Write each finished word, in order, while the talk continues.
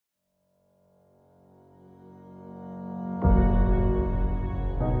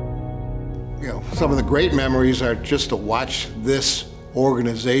Some of the great memories are just to watch this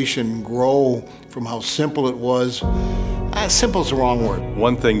organization grow from how simple it was. Simple is the wrong word.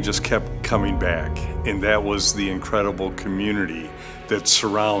 One thing just kept coming back, and that was the incredible community that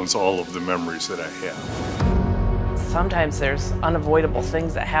surrounds all of the memories that I have. Sometimes there's unavoidable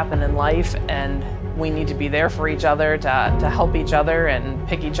things that happen in life, and we need to be there for each other to help each other and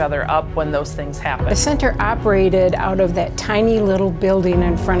pick each other up when those things happen. The center operated out of that tiny little building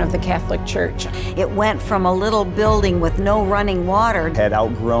in front of the Catholic Church. It went from a little building with no running water. Had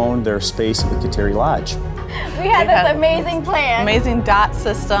outgrown their space at the Kateri Lodge. We had this amazing plan. Amazing dot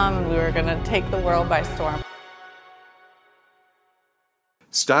system. We were going to take the world by storm.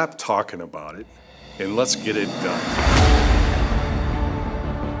 Stop talking about it and let's get it done.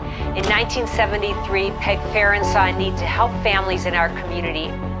 In 1973, Peg Farron saw a need to help families in our community.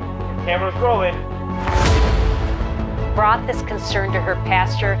 Camera's rolling. Brought this concern to her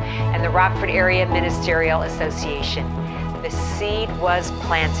pastor and the Rockford Area Ministerial Association. The seed was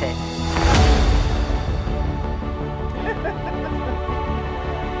planted.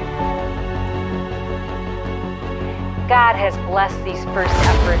 God has blessed these first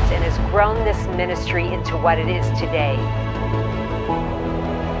efforts and has grown this ministry into what it is today.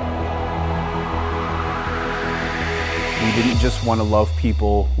 We didn't just want to love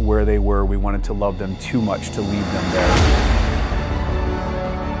people where they were, we wanted to love them too much to leave them there.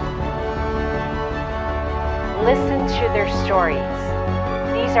 Listen to their stories.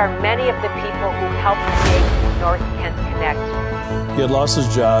 These are many of the people who helped make North Kent Connect. He had lost his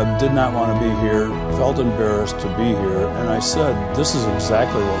job, did not want to be here, felt embarrassed to be here, and I said, this is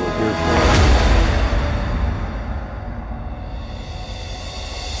exactly what we're here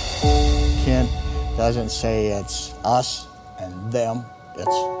for. Kent doesn't say it's us and them,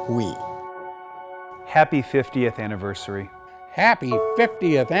 it's we. Happy 50th anniversary. Happy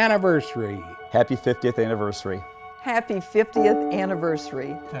 50th anniversary. Happy 50th anniversary. Happy 50th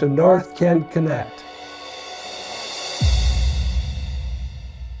anniversary. To North Kent Connect.